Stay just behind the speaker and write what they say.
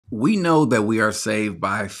We know that we are saved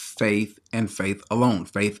by faith and faith alone,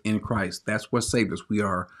 faith in Christ. That's what saved us. We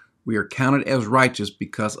are counted as righteous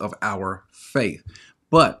because of our faith.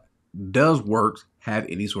 But does works have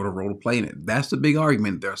any sort of role to play in it? That's the big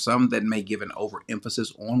argument. There are some that may give an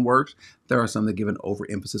overemphasis on works. There are some that give an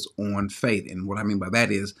overemphasis on faith. And what I mean by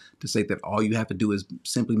that is to say that all you have to do is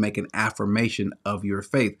simply make an affirmation of your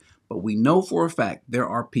faith. But we know for a fact there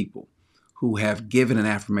are people who have given an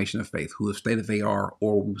affirmation of faith, who have stated they are,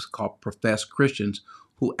 or what we call professed Christians,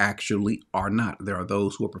 who actually are not. There are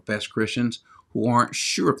those who are professed Christians who aren't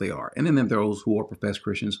sure if they are, and then there are those who are professed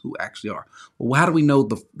Christians who actually are. Well, how do we know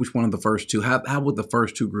which one of the first two? How would the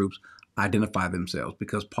first two groups identify themselves?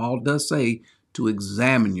 Because Paul does say to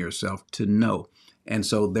examine yourself to know. And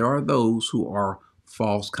so there are those who are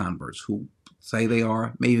false converts, who say they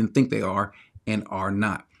are, may even think they are, and are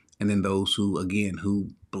not. And then those who, again,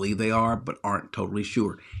 who believe they are but aren't totally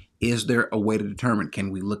sure. Is there a way to determine?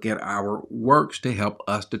 Can we look at our works to help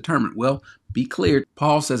us determine? Well, be clear.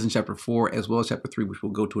 Paul says in chapter 4 as well as chapter 3, which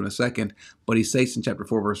we'll go to in a second, but he says in chapter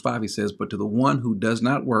 4 verse 5, he says, "But to the one who does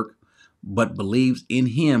not work but believes in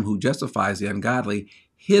him who justifies the ungodly,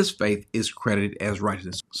 his faith is credited as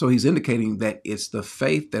righteousness." So he's indicating that it's the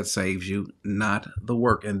faith that saves you, not the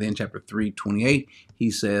work. And then chapter 3:28,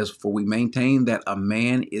 he says, "For we maintain that a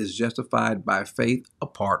man is justified by faith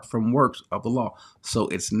apart from works of the law." So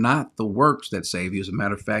it's not the works that save you. As a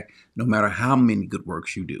matter of fact, no matter how many good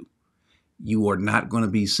works you do, you are not going to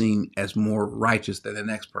be seen as more righteous than the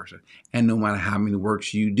next person. And no matter how many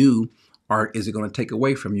works you do, is it going to take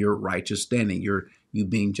away from your righteous standing, you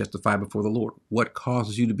being justified before the Lord? What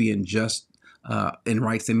causes you to be in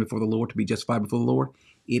right standing before the Lord, to be justified before the Lord?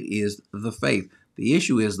 It is the faith. The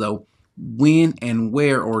issue is, though, when and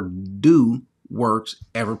where or do works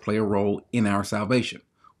ever play a role in our salvation?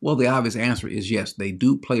 Well, the obvious answer is yes, they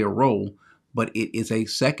do play a role, but it is a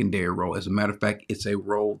secondary role. As a matter of fact, it's a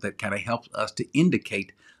role that kind of helps us to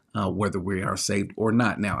indicate whether we are saved or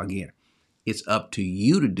not. Now, again, it's up to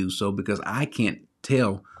you to do so, because I can't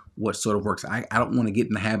tell what sort of works. I don't want to get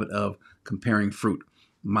in the habit of comparing fruit.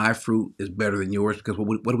 My fruit is better than yours, because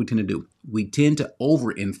what do we tend to do? We tend to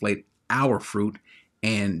overinflate our fruit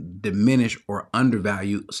and diminish or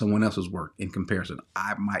undervalue someone else's work in comparison.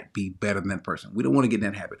 I might be better than that person. We don't want to get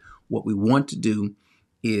in that habit. What we want to do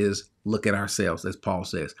is look at ourselves, as Paul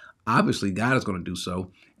says. Obviously, God is going to do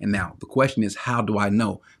so. And now the question is, how do I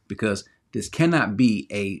know? Because this cannot be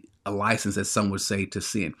a license, as some would say, to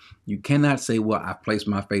sin. You cannot say, well, I've placed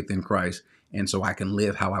my faith in Christ, and so I can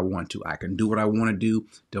live how I want to. I can do what I want to do.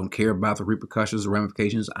 Don't care about the repercussions or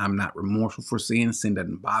ramifications. I'm not remorseful for sin. Sin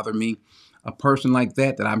doesn't bother me. A person like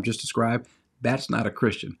that I'm just described, that's not a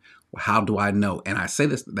Christian. Well, how do I know? And I say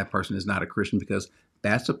this, that person is not a Christian, because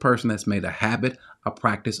that's a person that's made a habit, a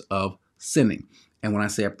practice of sinning. And when I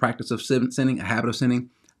say a practice of sinning, a habit of sinning,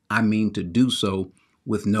 I mean to do so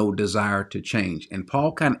with no desire to change. And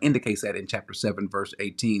Paul kind of indicates that in chapter 7, verse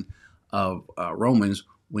 18 of Romans,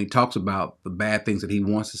 when he talks about the bad things that he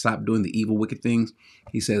wants to stop doing, the evil, wicked things.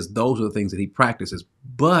 He says those are the things that he practices.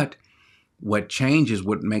 But what changes,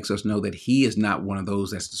 what makes us know that he is not one of those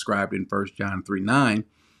that's described in 1 John 3:9,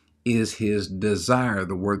 is his desire.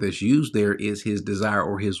 The word that's used there is his desire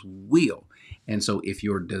or his will. And so if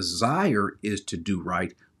your desire is to do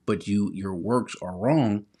right, but your works are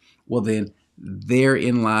wrong, well then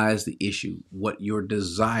therein lies the issue, what your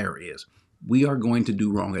desire is. We are going to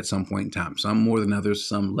do wrong at some point in time, some more than others,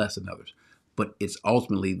 some less than others. But it's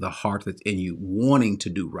ultimately the heart that's in you wanting to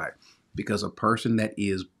do right. Because a person that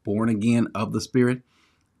is born again of the Spirit,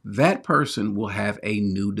 that person will have a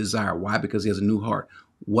new desire. Why? Because he has a new heart.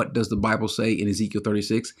 What does the Bible say in Ezekiel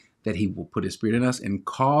 36? That he will put his Spirit in us and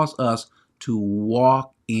cause us to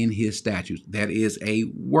walk in his statutes. That is a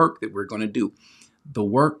work that we're going to do. The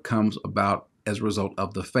work comes about as a result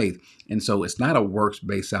of the faith. And so it's not a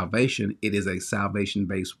works-based salvation. It is a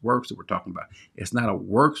salvation-based works that we're talking about. It's not a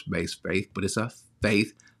works-based faith, but it's a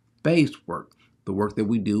faith-based work. The work that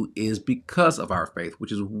we do is because of our faith,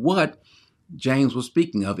 which is what James was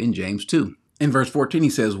speaking of in James 2. In verse 14, he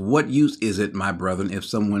says, "What use is it, my brethren, if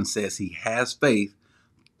someone says he has faith,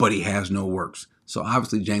 but he has no works?" So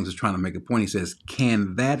obviously James is trying to make a point. He says,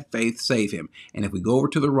 can that faith save him? And if we go over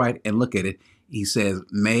to the right and look at it, he says,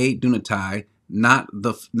 "Me dunatai,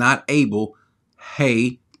 not able,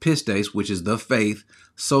 he pistes," which is the faith,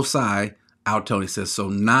 "sosai auton." He says, so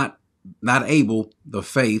not able, the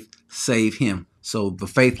faith save him. So the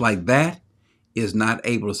faith like that is not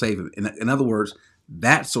able to save him. In other words,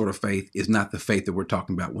 that sort of faith is not the faith that we're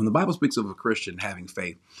talking about. When the Bible speaks of a Christian having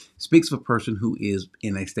faith, it speaks of a person who is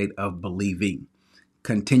in a state of believing.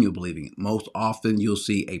 continue believing. Most often you'll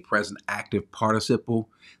see a present active participle,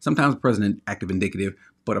 sometimes present active indicative,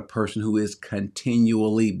 but a person who is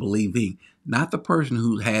continually believing, not the person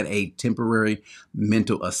who had a temporary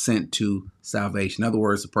mental assent to salvation. In other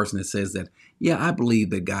words, the person that says that, yeah, I believe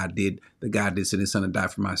that God did send his son to die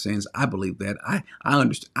for my sins. I believe that. I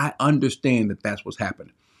understand that that's what's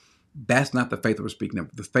happened. That's not the faith that we're speaking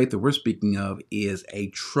of. The faith that we're speaking of is a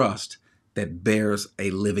trust that bears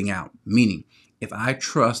a living out. Meaning, if I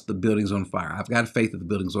trust the building's on fire, I've got faith that the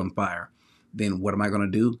building's on fire, then what am I going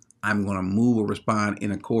to do? I'm going to move or respond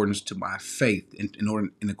in accordance to my faith,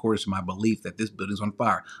 in accordance to my belief that this building's on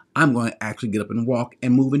fire. I'm going to actually get up and walk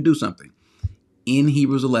and move and do something. In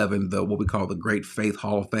Hebrews 11, what we call the Great Faith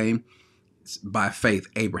Hall of Fame, by faith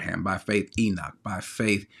Abraham, by faith Enoch, by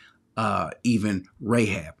faith even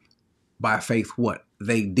Rahab. By faith, what?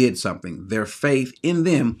 They did something. Their faith in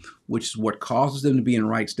them, which is what causes them to be in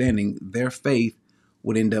right standing, their faith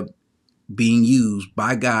would end up being used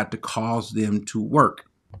by God to cause them to work.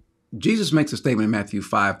 Jesus makes a statement in Matthew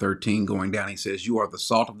 5:13 going down. He says, "You are the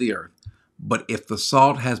salt of the earth. But if the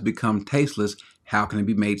salt has become tasteless, how can it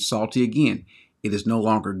be made salty again? It is no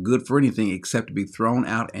longer good for anything except to be thrown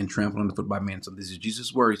out and trampled underfoot by men." So this is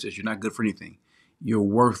Jesus' word. He says, you're not good for anything. You're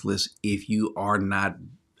worthless if you are not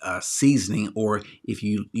seasoning, or if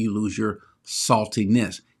you lose your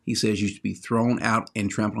saltiness. He says you should be thrown out and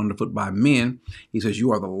trampled underfoot by men. He says you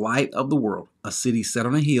are the light of the world. A city set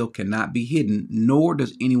on a hill cannot be hidden, nor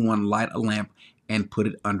does anyone light a lamp and put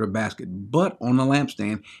it under a basket, but on a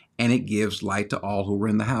lampstand, and it gives light to all who are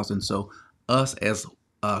in the house. And so us as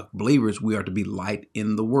believers, we are to be light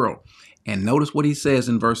in the world. And notice what he says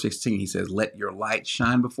in verse 16. He says, "Let your light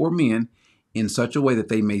shine before men in such a way that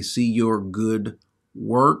they may see your good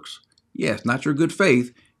works." Yes, not your good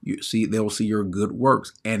faith. They'll see your good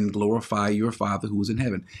works and glorify your Father who is in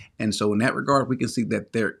heaven. And so in that regard, we can see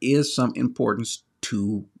that there is some importance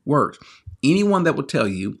to works. Anyone that will tell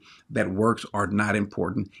you that works are not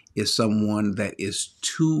important is someone that is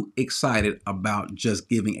too excited about just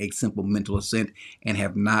giving a simple mental assent and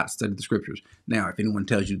have not studied the scriptures. Now, if anyone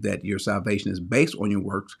tells you that your salvation is based on your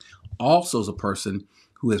works, also is a person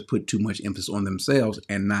who has put too much emphasis on themselves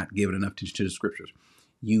and not given enough to the scriptures.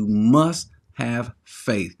 You must have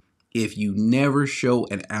faith. If you never show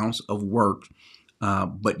an ounce of work,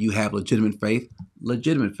 but you have legitimate faith,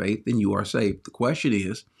 then you are saved. The question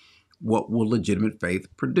is, what will legitimate faith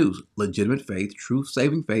produce? Legitimate faith, true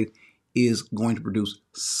saving faith, is going to produce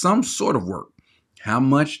some sort of work. How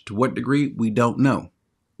much, to what degree, we don't know.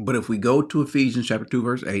 But if we go to Ephesians chapter 2,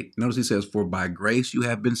 verse 8, notice he says, "For by grace you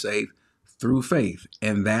have been saved through faith,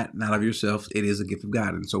 and that not of yourselves, it is a gift of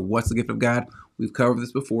God." And so what's the gift of God? We've covered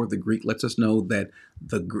this before. The Greek lets us know that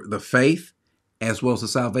the faith as well as the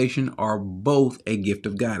salvation are both a gift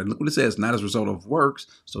of God. And look what it says, not as a result of works.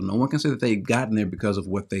 So no one can say that they've gotten there because of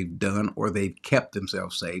what they've done, or they've kept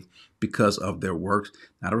themselves saved because of their works.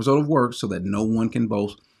 Not a result of works, so that no one can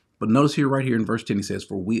boast. But notice here, right here in verse 10, he says,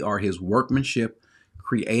 "For we are his workmanship,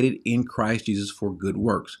 created in Christ Jesus for good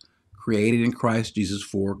works." Created in Christ Jesus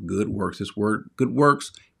for good works. This word, good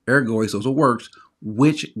works, ergo, those are works,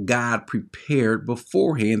 which God prepared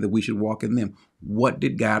beforehand that we should walk in them. What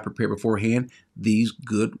did God prepare beforehand? These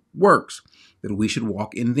good works, that we should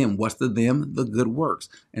walk in them. What's the them? The good works.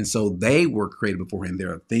 And so they were created beforehand.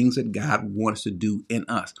 There are things that God wants to do in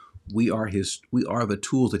us. We are the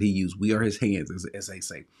tools that he used. We are his hands, as they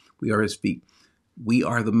say. We are his feet. We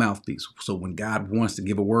are the mouthpiece. So when God wants to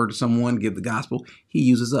give a word to someone, give the gospel, he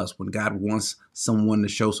uses us. When God wants someone to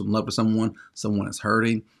show some love to someone is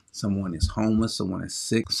hurting, someone is homeless, someone is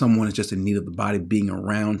sick, someone is just in need of the body being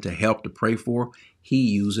around to help, to pray for, he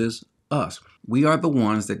uses us. We are the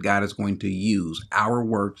ones that God is going to use. Our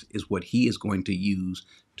works is what he is going to use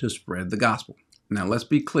to spread the gospel. Now, let's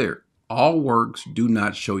be clear. All works do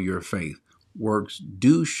not show your faith. Works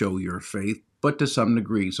do show your faith, but to some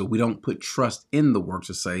degree. So we don't put trust in the works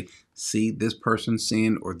to say, see, this person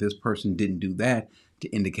sinned or this person didn't do that to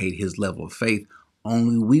indicate his level of faith.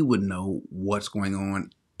 Only we would know what's going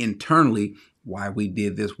on internally, why we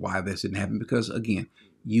did this, why this didn't happen. Because again,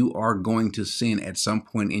 you are going to sin at some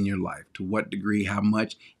point in your life. To what degree, how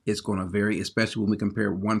much, it's going to vary, especially when we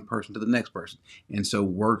compare one person to the next person. And so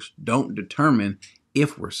works don't determine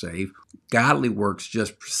if we're saved. Godly works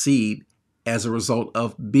just proceed as a result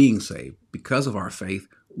of being saved. Because of our faith,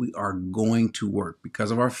 we are going to work. Because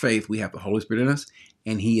of our faith, we have the Holy Spirit in us,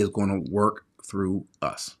 and he is going to work through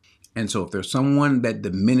us. And so if there's someone that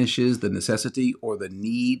diminishes the necessity or the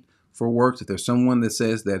need for works, if there's someone that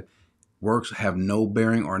says that works have no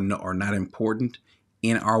bearing or are not important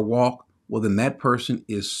in our walk, well, then that person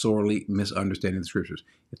is sorely misunderstanding the scriptures.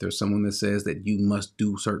 If there's someone that says that you must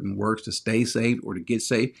do certain works to stay saved or to get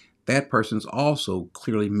saved, that person's also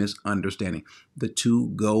clearly misunderstanding. The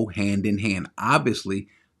two go hand in hand. Obviously,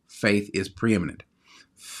 faith is preeminent.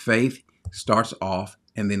 Faith starts off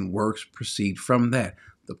and then works proceed from that.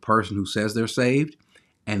 The person who says they're saved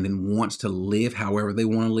and then wants to live however they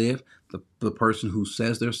want to live, the person who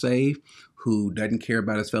says they're saved, who doesn't care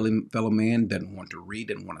about his fellow man, doesn't want to read,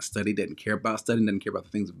 doesn't want to study, doesn't care about studying, doesn't care about the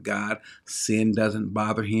things of God. Sin doesn't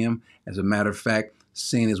bother him. As a matter of fact,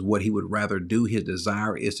 sin is what he would rather do. His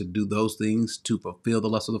desire is to do those things to fulfill the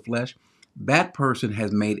lust of the flesh. That person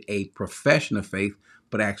has made a profession of faith,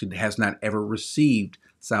 but actually has not ever received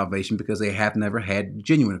salvation because they have never had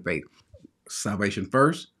genuine faith. Salvation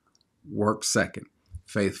first, work second.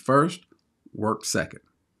 Faith first, work second.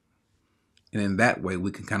 And in that way,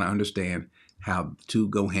 we can kind of understand how the two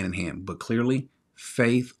go hand in hand. But clearly,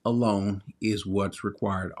 faith alone is what's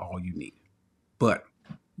required, all you need. But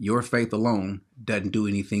your faith alone doesn't do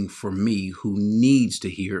anything for me who needs to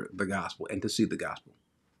hear the gospel and to see the gospel.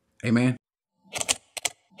 Amen.